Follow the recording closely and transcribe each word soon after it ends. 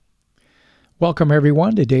Welcome,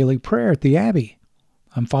 everyone, to Daily Prayer at the Abbey.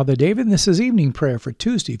 I'm Father David, and this is evening prayer for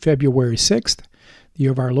Tuesday, February 6th, the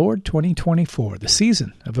year of our Lord, 2024, the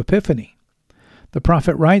season of Epiphany. The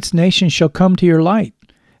prophet writes, "Nations shall come to your light,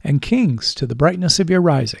 and kings to the brightness of your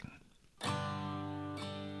rising."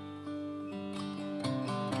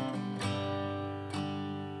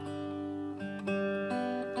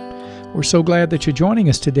 We're so glad that you're joining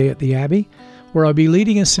us today at the Abbey, where I'll be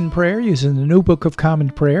leading us in prayer using the New Book of Common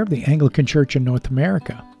Prayer of the Anglican Church in North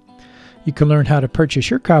America. You can learn how to purchase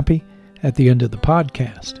your copy at the end of the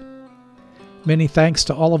podcast. Many thanks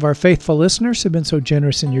to all of our faithful listeners who have been so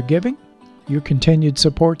generous in your giving. Your continued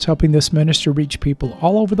support's helping this ministry reach people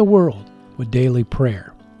all over the world with daily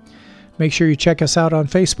prayer. Make sure you check us out on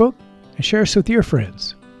Facebook and share us with your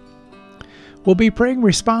friends. We'll be praying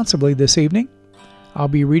responsibly this evening. I'll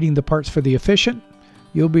be reading the parts for the efficient.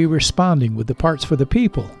 You'll be responding with the parts for the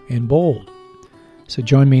people in bold. So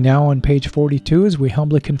join me now on page 42 as we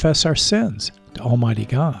humbly confess our sins to Almighty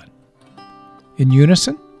God. In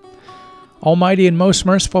unison, Almighty and most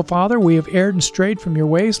merciful Father, we have erred and strayed from your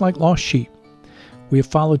ways like lost sheep. We have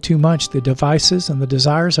followed too much the devices and the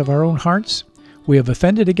desires of our own hearts. We have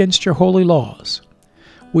offended against your holy laws.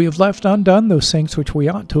 We have left undone those things which we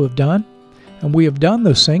ought to have done, and we have done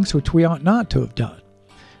those things which we ought not to have done.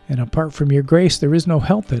 And apart from your grace, there is no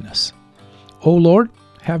help in us. O Lord,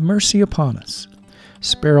 have mercy upon us.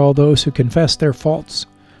 Spare all those who confess their faults.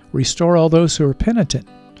 Restore all those who are penitent,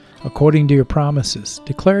 according to your promises,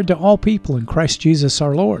 declared to all people in Christ Jesus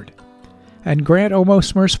our Lord. And grant, O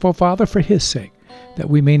most merciful Father, for his sake, that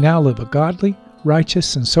we may now live a godly,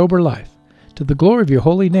 righteous, and sober life, to the glory of your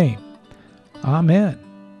holy name. Amen.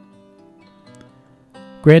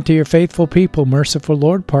 Grant to your faithful people, merciful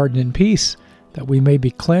Lord, pardon and peace, that we may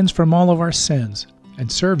be cleansed from all of our sins and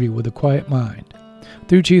serve you with a quiet mind.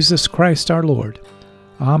 Through Jesus Christ our Lord.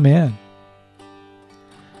 Amen.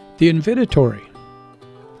 The invitatory.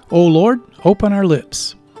 O Lord, open our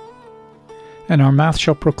lips, and our mouth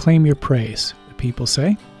shall proclaim your praise. The people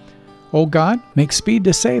say, O God, make speed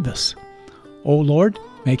to save us. O Lord,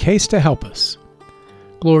 make haste to help us.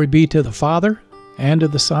 Glory be to the Father, and to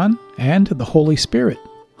the Son, and to the Holy Spirit,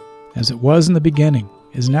 as it was in the beginning,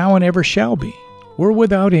 is now, and ever shall be, world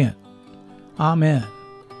without end. Amen.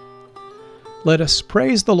 Let us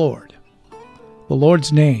praise the Lord. The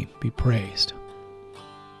Lord's name be praised.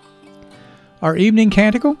 Our evening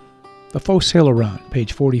canticle, the Phos Hilaron,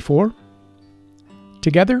 page 44.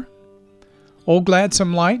 Together, O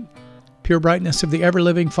gladsome light, pure brightness of the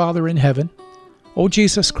ever-living Father in heaven, O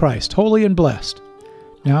Jesus Christ, holy and blessed,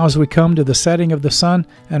 now as we come to the setting of the sun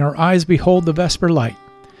and our eyes behold the vesper light,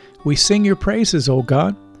 we sing your praises, O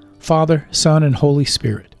God, Father, Son, and Holy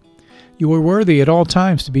Spirit. You are worthy at all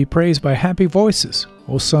times to be praised by happy voices,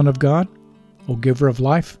 O Son of God, O Giver of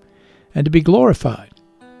life, and to be glorified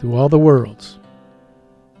through all the worlds.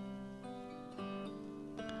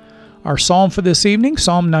 Our psalm for this evening,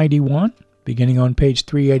 Psalm 91, beginning on page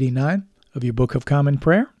 389 of your Book of Common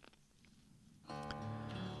Prayer.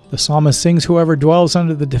 The psalmist sings, "Whoever dwells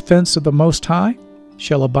under the defense of the Most High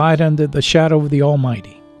shall abide under the shadow of the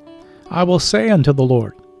Almighty. I will say unto the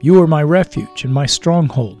Lord, you are my refuge and my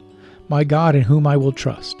stronghold, my God in whom I will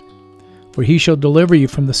trust. For he shall deliver you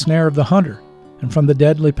from the snare of the hunter and from the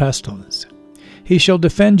deadly pestilence. He shall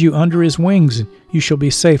defend you under his wings, and you shall be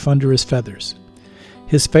safe under his feathers.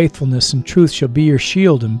 His faithfulness and truth shall be your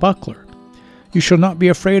shield and buckler. You shall not be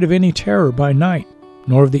afraid of any terror by night,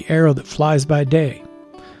 nor of the arrow that flies by day,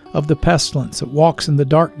 of the pestilence that walks in the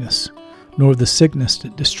darkness, nor of the sickness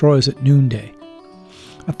that destroys at noonday.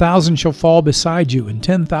 1,000 shall fall beside you, and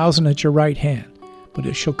 10,000 at your right hand, but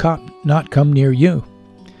it shall not come near you.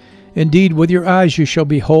 Indeed, with your eyes you shall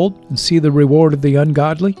behold and see the reward of the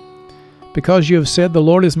ungodly. Because you have said, the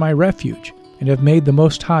Lord is my refuge, and have made the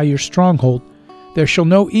Most High your stronghold, there shall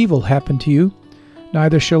no evil happen to you,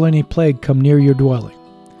 neither shall any plague come near your dwelling.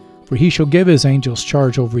 For he shall give his angels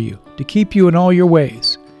charge over you, to keep you in all your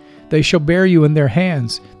ways. They shall bear you in their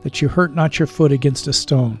hands, that you hurt not your foot against a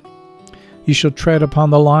stone. You shall tread upon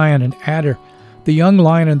the lion and adder, the young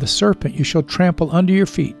lion and the serpent you shall trample under your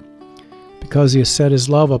feet. Because he has set his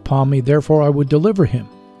love upon me, therefore I will deliver him.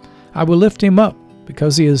 I will lift him up,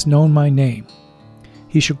 because he has known my name.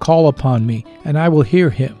 He shall call upon me, and I will hear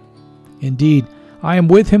him. Indeed, I am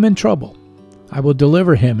with him in trouble. I will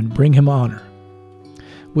deliver him and bring him honor.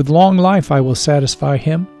 With long life I will satisfy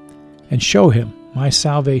him, and show him my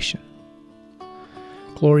salvation.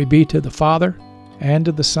 Glory be to the Father, and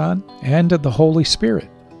to the Son, and to the Holy Spirit,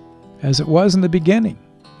 as it was in the beginning,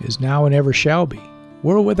 is now, and ever shall be,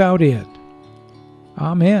 world without end.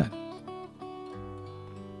 Amen.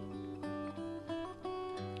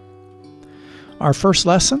 Our first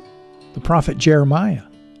lesson, the prophet Jeremiah,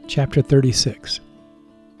 chapter 36.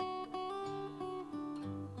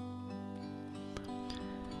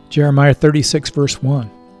 Jeremiah 36, verse 1.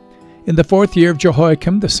 In the 4th year of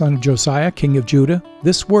Jehoiakim, the son of Josiah, king of Judah,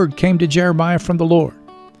 this word came to Jeremiah from the Lord.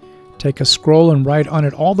 Take a scroll and write on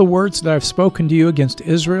it all the words that I have spoken to you against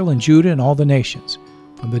Israel and Judah and all the nations,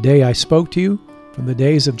 from the day I spoke to you, from the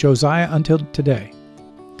days of Josiah until today.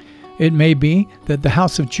 It may be that the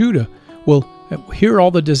house of Judah will hear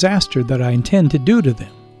all the disaster that I intend to do to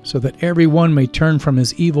them, so that every one may turn from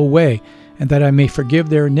his evil way, and that I may forgive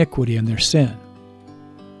their iniquity and their sin.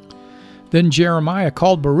 Then Jeremiah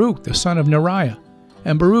called Baruch the son of Neriah,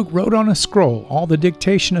 and Baruch wrote on a scroll all the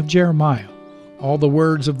dictation of Jeremiah, all the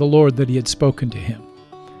words of the Lord that he had spoken to him.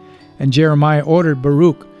 And Jeremiah ordered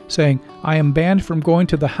Baruch, saying, I am banned from going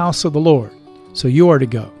to the house of the Lord, so you are to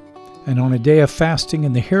go. And on a day of fasting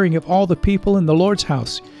in the hearing of all the people in the Lord's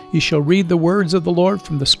house, you shall read the words of the Lord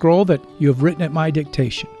from the scroll that you have written at my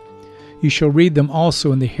dictation. You shall read them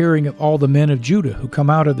also in the hearing of all the men of Judah who come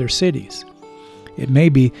out of their cities. It may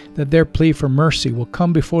be that their plea for mercy will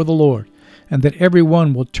come before the Lord, and that every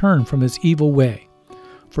one will turn from his evil way.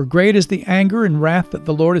 For great is the anger and wrath that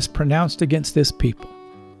the Lord has pronounced against this people.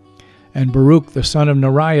 And Baruch the son of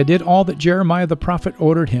Neriah did all that Jeremiah the prophet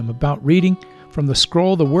ordered him about reading from the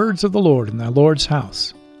scroll the words of the Lord in the Lord's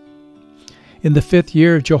house. In the 5th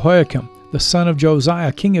year of Jehoiakim, the son of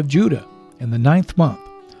Josiah, king of Judah, in the 9th month,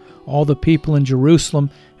 all the people in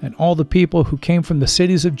Jerusalem and all the people who came from the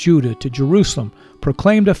cities of Judah to Jerusalem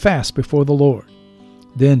proclaimed a fast before the Lord.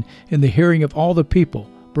 Then, in the hearing of all the people,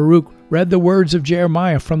 Baruch read the words of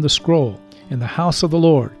Jeremiah from the scroll in the house of the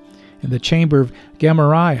Lord, in the chamber of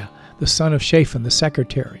Gemariah, the son of Shaphan, the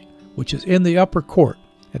secretary, which is in the upper court,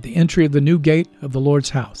 at the entry of the new gate of the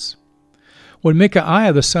Lord's house. When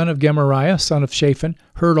Micaiah, the son of Gemariah, son of Shaphan,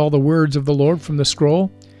 heard all the words of the Lord from the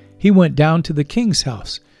scroll, he went down to the king's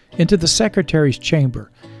house, into the secretary's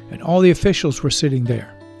chamber, and all the officials were sitting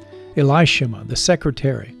there. Elishama, the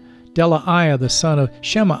secretary, Delaiah, the son of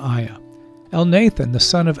Shemaiah, Elnathan, the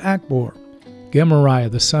son of Akbor, Gemariah,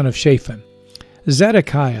 the son of Shaphan,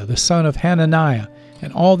 Zedekiah, the son of Hananiah,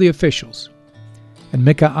 and all the officials. And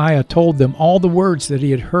Micaiah told them all the words that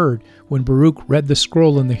he had heard when Baruch read the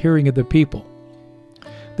scroll in the hearing of the people.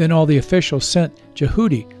 Then all the officials sent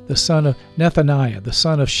Jehudi, the son of Nethaniah, the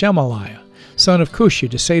son of Shemaliah, son of Cushi,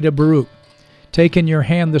 to say to Baruch, Take in your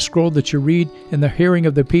hand the scroll that you read in the hearing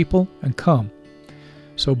of the people, and come.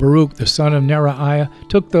 So Baruch, the son of Neriah,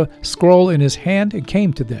 took the scroll in his hand and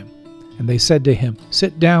came to them. And they said to him,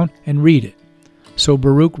 Sit down and read it. So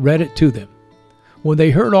Baruch read it to them. When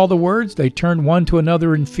they heard all the words, they turned one to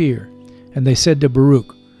another in fear. And they said to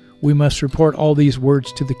Baruch, We must report all these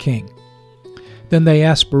words to the king. Then they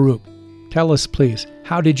asked Baruch, Tell us, please,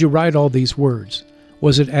 how did you write all these words?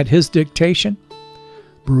 Was it at his dictation?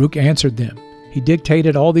 Baruch answered them, He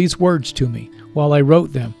dictated all these words to me, while I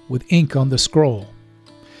wrote them with ink on the scroll.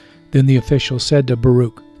 Then the officials said to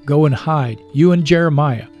Baruch, Go and hide, you and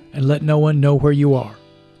Jeremiah, and let no one know where you are.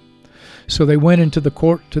 So they went into the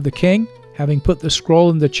court to the king, having put the scroll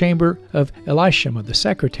in the chamber of Elishama the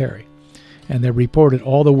secretary, and they reported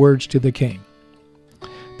all the words to the king.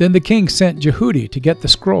 Then the king sent Jehudi to get the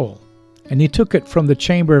scroll, and he took it from the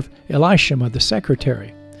chamber of Elishama the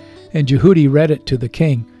secretary, and Jehudi read it to the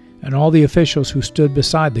king and all the officials who stood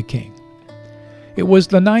beside the king. It was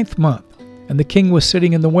the 9th month, and the king was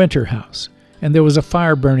sitting in the winter house, and there was a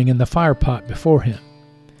fire burning in the firepot before him.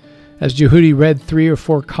 As Jehudi read 3 or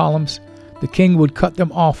 4 columns, the king would cut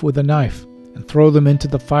them off with a knife and throw them into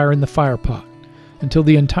the fire in the firepot, until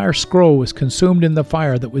the entire scroll was consumed in the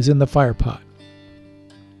fire that was in the firepot.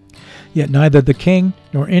 Yet neither the king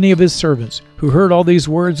nor any of his servants who heard all these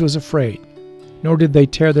words was afraid, nor did they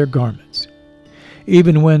tear their garments.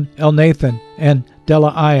 Even when Elnathan and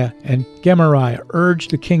Delaiah and Gemariah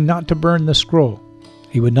urged the king not to burn the scroll,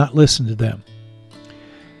 he would not listen to them.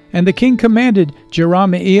 And the king commanded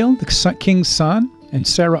Jerahmeel, the king's son, and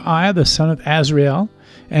Seraiah, the son of Azriel,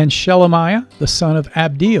 and Shelemiah, the son of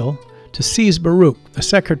Abdeel, to seize Baruch, the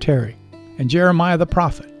secretary, and Jeremiah the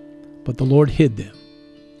prophet, but the Lord hid them.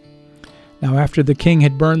 Now after the king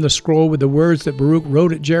had burned the scroll with the words that Baruch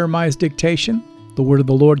wrote at Jeremiah's dictation, the word of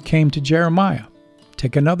the Lord came to Jeremiah.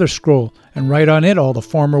 Take another scroll and write on it all the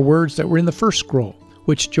former words that were in the first scroll,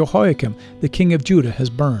 which Jehoiakim, the king of Judah, has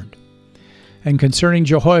burned. And concerning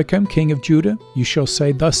Jehoiakim, king of Judah, you shall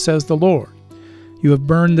say, Thus says the Lord, You have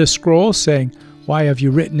burned this scroll, saying, Why have you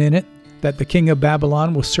written in it that the king of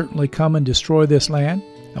Babylon will certainly come and destroy this land,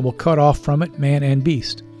 and will cut off from it man and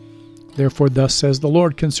beast? Therefore thus says the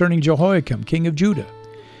Lord concerning Jehoiakim, king of Judah,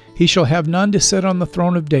 He shall have none to sit on the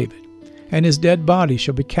throne of David, and his dead body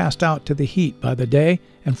shall be cast out to the heat by the day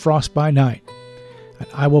and frost by night. And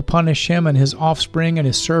I will punish him and his offspring and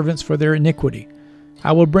his servants for their iniquity.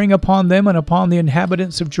 I will bring upon them and upon the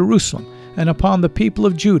inhabitants of Jerusalem and upon the people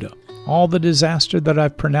of Judah all the disaster that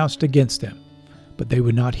I've pronounced against them. But they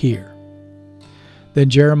would not hear. Then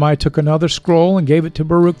Jeremiah took another scroll and gave it to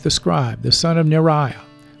Baruch the scribe, the son of Neriah,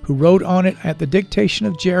 who wrote on it at the dictation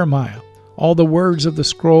of Jeremiah all the words of the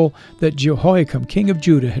scroll that Jehoiakim king of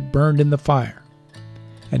Judah had burned in the fire.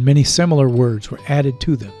 And many similar words were added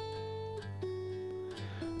to them.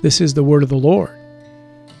 This is the word of the Lord.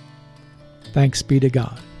 Thanks be to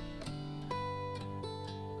God.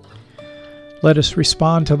 Let us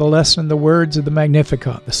respond to the lesson, the words of the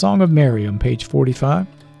Magnificat, the Song of Mary on page 45.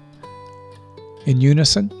 In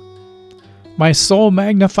unison, my soul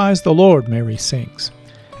magnifies the Lord, Mary sings,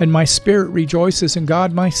 and my spirit rejoices in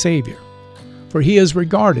God my Savior. For he has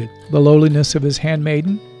regarded the lowliness of his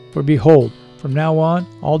handmaiden. For behold, from now on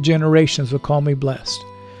all generations will call me blessed.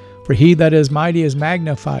 For he that is mighty has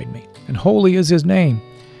magnified me, and holy is his name,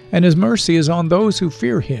 and his mercy is on those who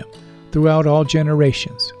fear him throughout all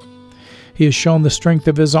generations. He has shown the strength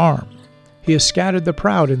of his arm. He has scattered the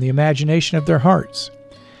proud in the imagination of their hearts.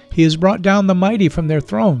 He has brought down the mighty from their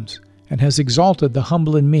thrones, and has exalted the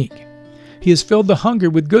humble and meek. He has filled the hungry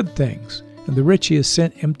with good things, and the rich he has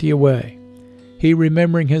sent empty away. He,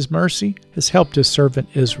 remembering his mercy, has helped his servant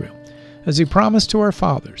Israel, as he promised to our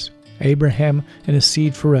fathers, Abraham and his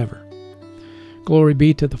seed forever. Glory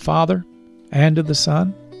be to the Father, and to the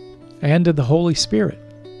Son, and to the Holy Spirit,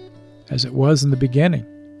 as it was in the beginning,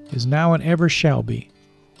 is now, and ever shall be,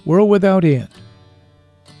 world without end.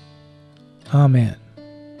 Amen.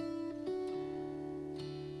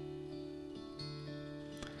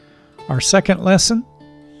 Our second lesson,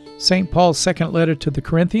 St. Paul's second letter to the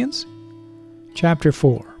Corinthians, chapter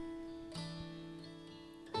 4.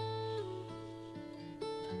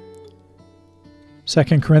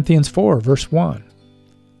 Second Corinthians 4, verse 1.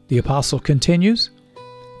 The apostle continues,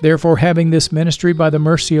 Therefore, having this ministry by the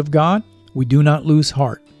mercy of God, we do not lose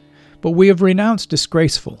heart, but we have renounced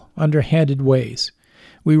disgraceful, underhanded ways.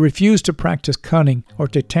 We refuse to practice cunning or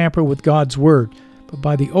to tamper with God's word, but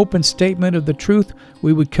by the open statement of the truth,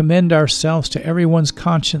 we would commend ourselves to everyone's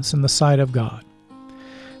conscience in the sight of God.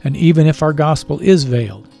 And even if our gospel is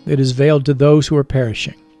veiled, it is veiled to those who are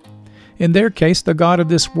perishing. In their case, the God of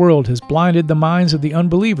this world has blinded the minds of the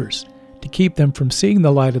unbelievers to keep them from seeing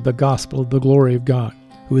the light of the gospel of the glory of God,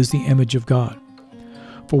 who is the image of God.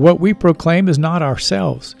 For what we proclaim is not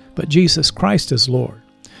ourselves, but Jesus Christ as Lord,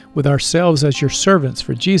 with ourselves as your servants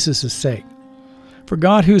for Jesus' sake. For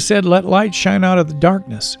God, who said, Let light shine out of the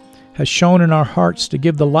darkness, has shone in our hearts to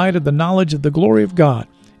give the light of the knowledge of the glory of God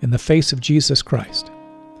in the face of Jesus Christ.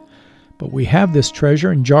 But we have this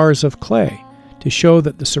treasure in jars of clay to show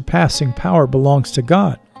that the surpassing power belongs to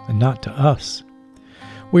God and not to us.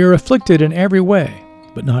 We are afflicted in every way,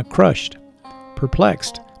 but not crushed,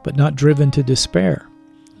 perplexed, but not driven to despair,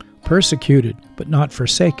 persecuted, but not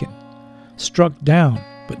forsaken, struck down,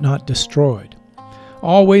 but not destroyed,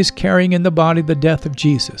 always carrying in the body the death of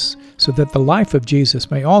Jesus, so that the life of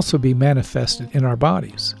Jesus may also be manifested in our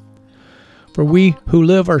bodies. For we who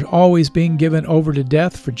live are always being given over to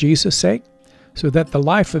death for Jesus' sake, so that the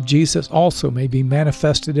life of Jesus also may be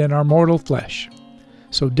manifested in our mortal flesh.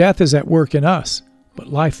 So death is at work in us, but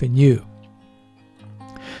life in you.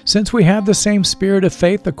 Since we have the same spirit of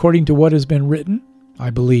faith according to what has been written, I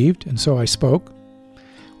believed, and so I spoke,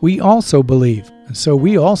 we also believe, and so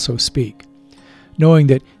we also speak, knowing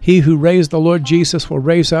that he who raised the Lord Jesus will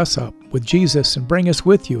raise us up with Jesus and bring us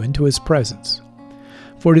with you into his presence.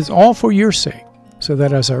 For it is all for your sake, so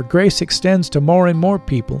that as our grace extends to more and more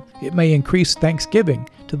people, it may increase thanksgiving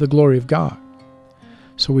to the glory of God.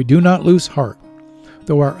 So we do not lose heart.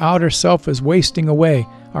 Though our outer self is wasting away,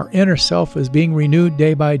 our inner self is being renewed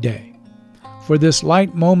day by day. For this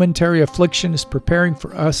light momentary affliction is preparing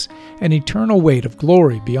for us an eternal weight of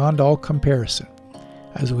glory beyond all comparison,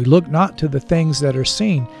 as we look not to the things that are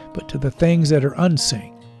seen, but to the things that are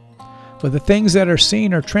unseen. For the things that are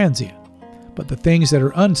seen are transient, but the things that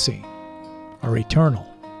are unseen are eternal.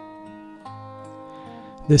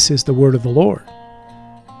 This is the word of the Lord.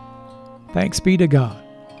 Thanks be to God.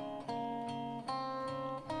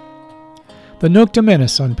 The Nunc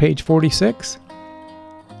Dimittis on page 46.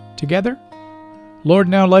 Together, Lord,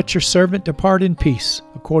 now let your servant depart in peace,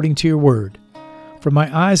 according to your word. For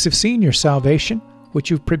my eyes have seen your salvation,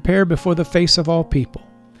 which you've prepared before the face of all people,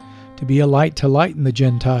 to be a light to lighten the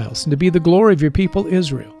Gentiles, and to be the glory of your people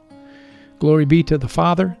Israel. Glory be to the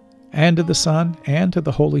Father, and to the Son, and to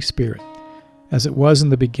the Holy Spirit, as it was in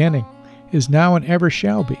the beginning, is now, and ever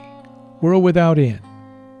shall be, world without end.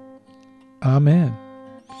 Amen.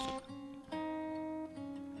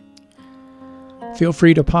 Feel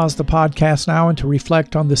free to pause the podcast now and to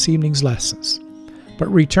reflect on this evening's lessons.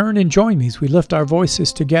 But return and join me as we lift our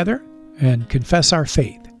voices together and confess our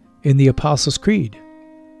faith in the Apostles' Creed.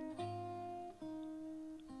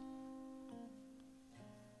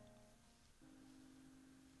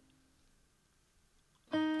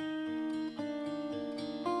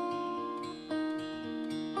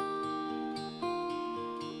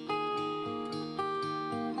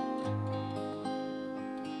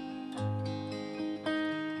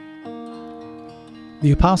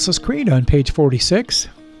 The Apostles' Creed on page 46.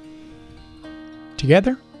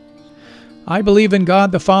 Together. I believe in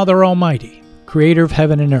God the Father Almighty, creator of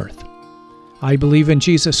heaven and earth. I believe in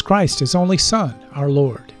Jesus Christ, his only Son, our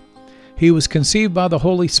Lord. He was conceived by the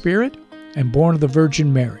Holy Spirit and born of the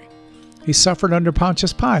Virgin Mary. He suffered under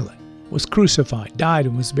Pontius Pilate, was crucified, died,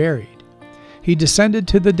 and was buried. He descended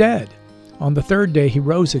to the dead. On the third day he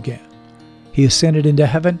rose again. He ascended into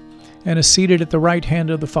heaven and is seated at the right hand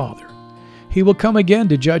of the Father. He will come again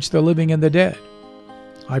to judge the living and the dead.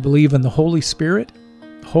 I believe in the Holy Spirit,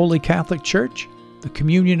 the Holy Catholic Church, the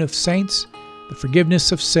communion of saints, the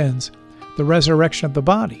forgiveness of sins, the resurrection of the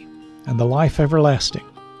body, and the life everlasting.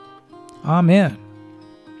 Amen.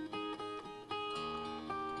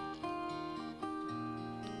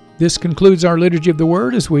 This concludes our Liturgy of the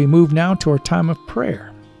Word as we move now to our time of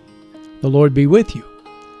prayer. The Lord be with you,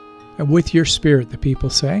 and with your spirit, the people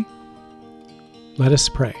say. Let us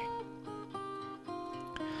pray.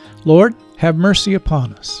 Lord, have mercy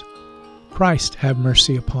upon us. Christ, have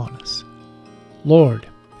mercy upon us. Lord,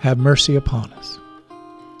 have mercy upon us.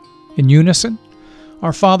 In unison,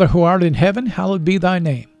 Our Father who art in heaven, hallowed be thy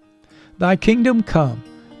name. Thy kingdom come,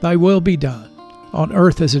 thy will be done, on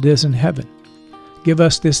earth as it is in heaven. Give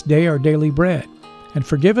us this day our daily bread, and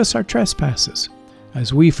forgive us our trespasses,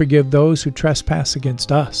 as we forgive those who trespass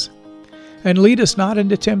against us. And lead us not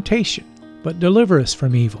into temptation, but deliver us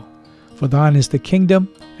from evil. For thine is the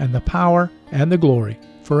kingdom, and the power, and the glory,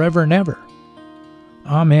 forever and ever.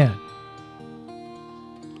 Amen.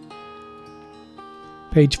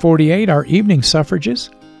 Page 48, our evening suffrages.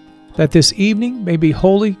 That this evening may be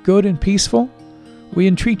holy, good, and peaceful, we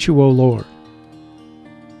entreat you, O Lord.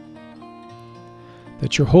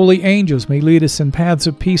 That your holy angels may lead us in paths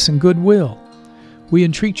of peace and goodwill, we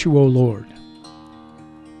entreat you, O Lord.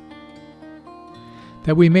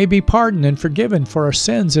 That we may be pardoned and forgiven for our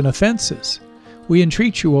sins and offenses, we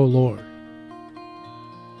entreat you, O Lord.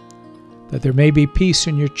 That there may be peace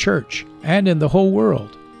in your church and in the whole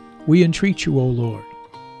world, we entreat you, O Lord.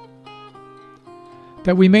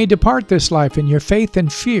 That we may depart this life in your faith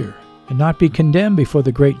and fear, and not be condemned before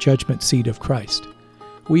the great judgment seat of Christ,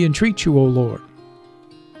 we entreat you, O Lord.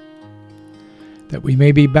 That we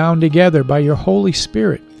may be bound together by your Holy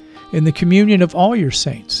Spirit in the communion of all your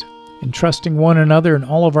saints, entrusting one another in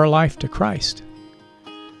all of our life to Christ,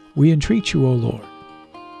 we entreat you, O Lord.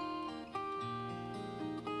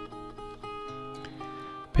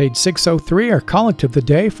 Page 603, our collect of the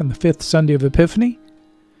day from the 5th Sunday of Epiphany.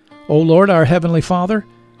 O Lord, our Heavenly Father,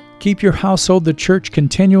 keep your household, the Church,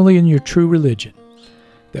 continually in your true religion,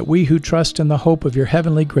 that we who trust in the hope of your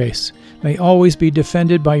heavenly grace may always be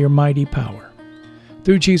defended by your mighty power.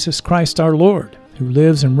 Through Jesus Christ our Lord, who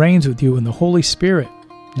lives and reigns with you in the Holy Spirit,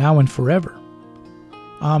 now and forever.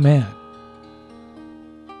 Amen.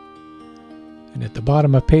 And at the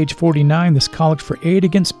bottom of page 49, this collect for aid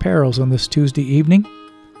against perils on this Tuesday evening.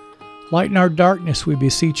 Lighten our darkness, we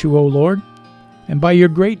beseech you, O Lord, and by your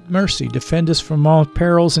great mercy defend us from all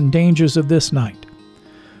perils and dangers of this night.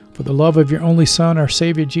 For the love of your only Son, our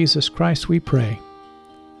Savior Jesus Christ, we pray.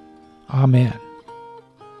 Amen.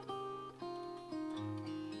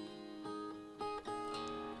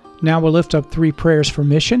 Now we'll lift up 3 prayers for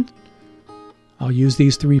mission. I'll use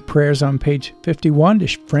these 3 prayers on page 51 to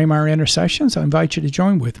frame our intercessions. I invite you to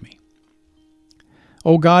join with me.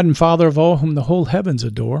 O God and Father of all whom the whole heavens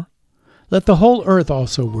adore, let the whole earth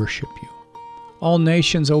also worship you. All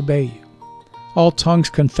nations obey you. All tongues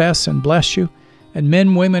confess and bless you, and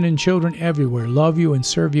men, women, and children everywhere love you and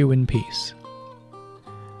serve you in peace.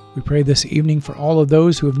 We pray this evening for all of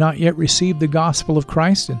those who have not yet received the gospel of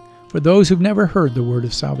Christ, and for those who've never heard the word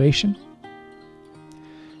of salvation.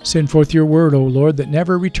 Send forth your word, O Lord, that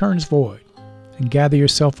never returns void, and gather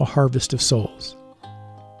yourself a harvest of souls.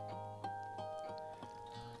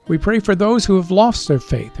 We pray for those who have lost their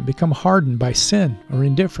faith and become hardened by sin or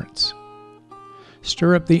indifference.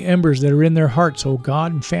 Stir up the embers that are in their hearts, O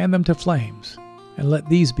God, and fan them to flames, and let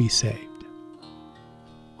these be saved.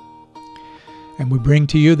 And we bring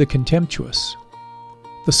to you the contemptuous,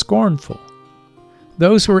 the scornful,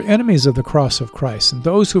 those who are enemies of the cross of Christ, and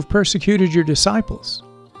those who have persecuted your disciples.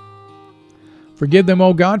 Forgive them,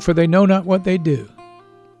 O God, for they know not what they do.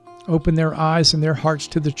 Open their eyes and their hearts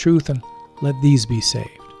to the truth, and let these be saved.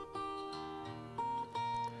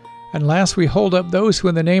 And last, we hold up those who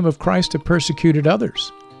in the name of Christ have persecuted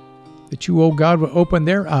others, that you, O God, will open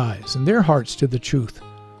their eyes and their hearts to the truth,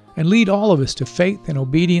 and lead all of us to faith and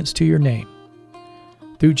obedience to your name.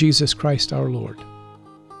 Through Jesus Christ our Lord.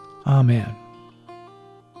 Amen.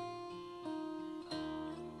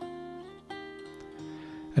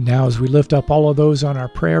 And now, as we lift up all of those on our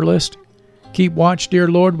prayer list, keep watch, dear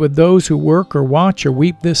Lord, with those who work or watch or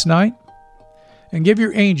weep this night, and give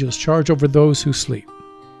your angels charge over those who sleep.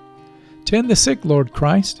 Tend the sick, Lord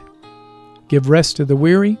Christ. Give rest to the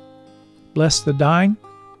weary. Bless the dying.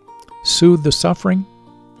 Soothe the suffering.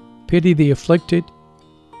 Pity the afflicted.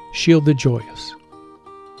 Shield the joyous.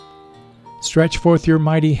 Stretch forth your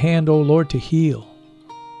mighty hand, O Lord, to heal,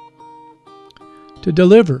 to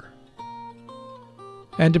deliver,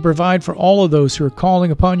 and to provide for all of those who are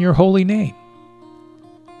calling upon your holy name.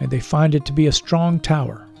 May they find it to be a strong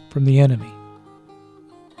tower from the enemy.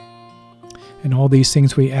 And all these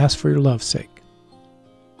things we ask for your love's sake.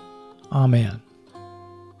 Amen.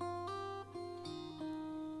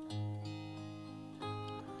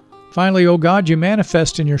 Finally, O God, you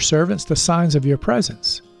manifest in your servants the signs of your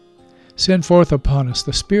presence. Send forth upon us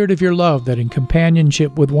the spirit of your love, that in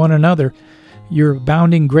companionship with one another, your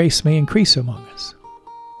abounding grace may increase among us.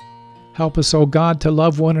 Help us, O God, to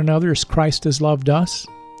love one another as Christ has loved us,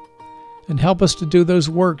 and help us to do those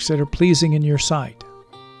works that are pleasing in your sight.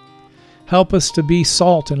 Help us to be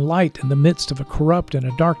salt and light in the midst of a corrupt and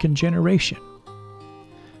a darkened generation.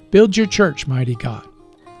 Build your church, mighty God,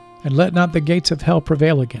 and let not the gates of hell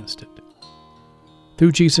prevail against it.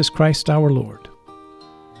 Through Jesus Christ our Lord.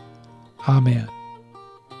 Amen.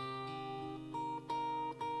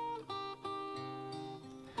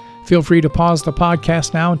 Feel free to pause the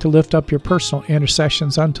podcast now and to lift up your personal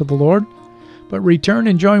intercessions unto the Lord, but return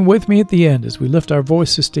and join with me at the end as we lift our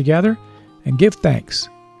voices together and give thanks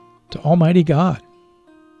to Almighty God.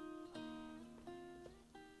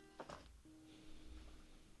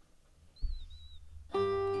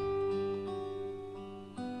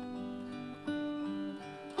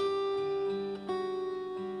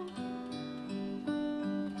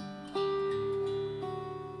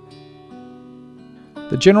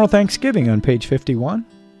 The General Thanksgiving on page 51.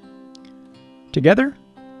 Together,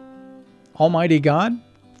 Almighty God,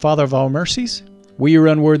 Father of all mercies, we, your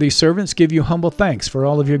unworthy servants, give you humble thanks for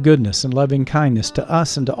all of your goodness and loving kindness to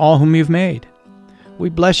us and to all whom you've made. We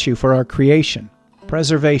bless you for our creation,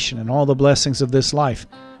 preservation, and all the blessings of this life,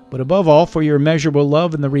 but above all for your immeasurable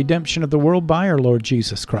love and the redemption of the world by our Lord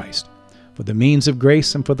Jesus Christ, for the means of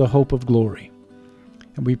grace and for the hope of glory.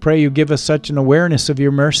 And we pray you give us such an awareness of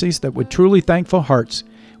your mercies that with truly thankful hearts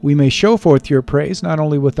we may show forth your praise not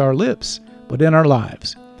only with our lips, but in our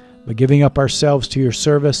lives, by giving up ourselves to your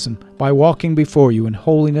service and by walking before you in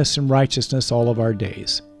holiness and righteousness all of our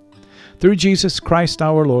days. Through Jesus Christ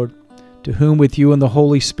our Lord, to whom with you and the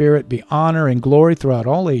Holy Spirit be honor and glory throughout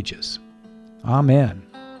all ages. Amen.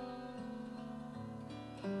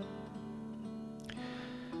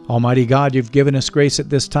 Almighty God, you've given us grace at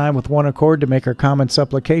this time with one accord to make our common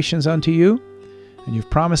supplications unto you, and you've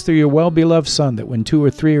promised through your well-beloved Son that when 2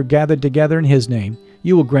 or 3 are gathered together in his name,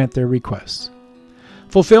 you will grant their requests.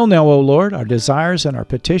 Fulfill now, O Lord, our desires and our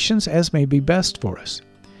petitions as may be best for us,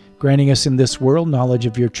 granting us in this world knowledge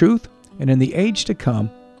of your truth, and in the age to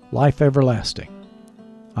come, life everlasting.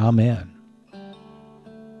 Amen.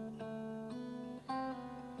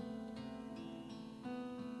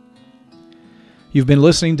 You've been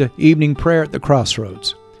listening to Evening Prayer at the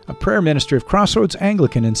Crossroads, a prayer ministry of Crossroads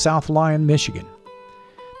Anglican in South Lyon, Michigan.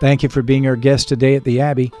 Thank you for being our guest today at the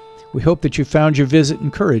Abbey. We hope that you found your visit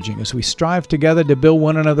encouraging as we strive together to build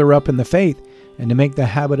one another up in the faith and to make the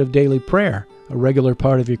habit of daily prayer a regular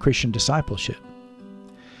part of your Christian discipleship.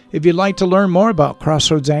 If you'd like to learn more about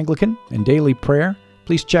Crossroads Anglican and daily prayer,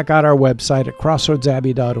 please check out our website at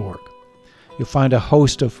crossroadsabbey.org. You'll find a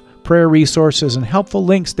host of prayer resources and helpful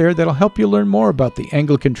links there that'll help you learn more about the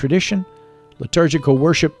Anglican tradition, liturgical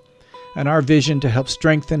worship, and our vision to help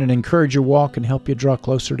strengthen and encourage your walk and help you draw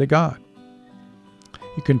closer to God.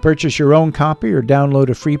 You can purchase your own copy or download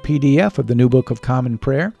a free PDF of the New Book of Common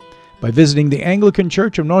Prayer by visiting the Anglican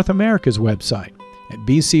Church of North America's website at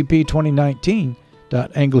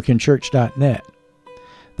bcp2019.anglicanchurch.net.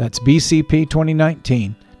 That's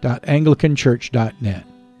bcp2019.anglicanchurch.net.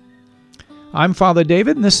 I'm Father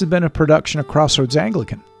David, and this has been a production of Crossroads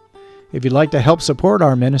Anglican. If you'd like to help support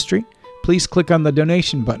our ministry, please click on the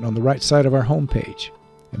donation button on the right side of our homepage.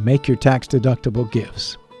 and make your tax-deductible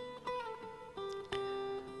gifts.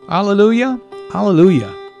 Alleluia,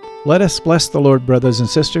 alleluia. Let us bless the Lord, brothers and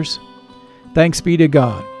sisters. Thanks be to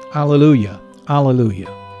God. Alleluia, alleluia.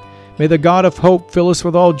 May the God of hope fill us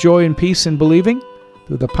with all joy and peace in believing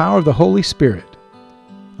through the power of the Holy Spirit.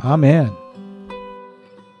 Amen.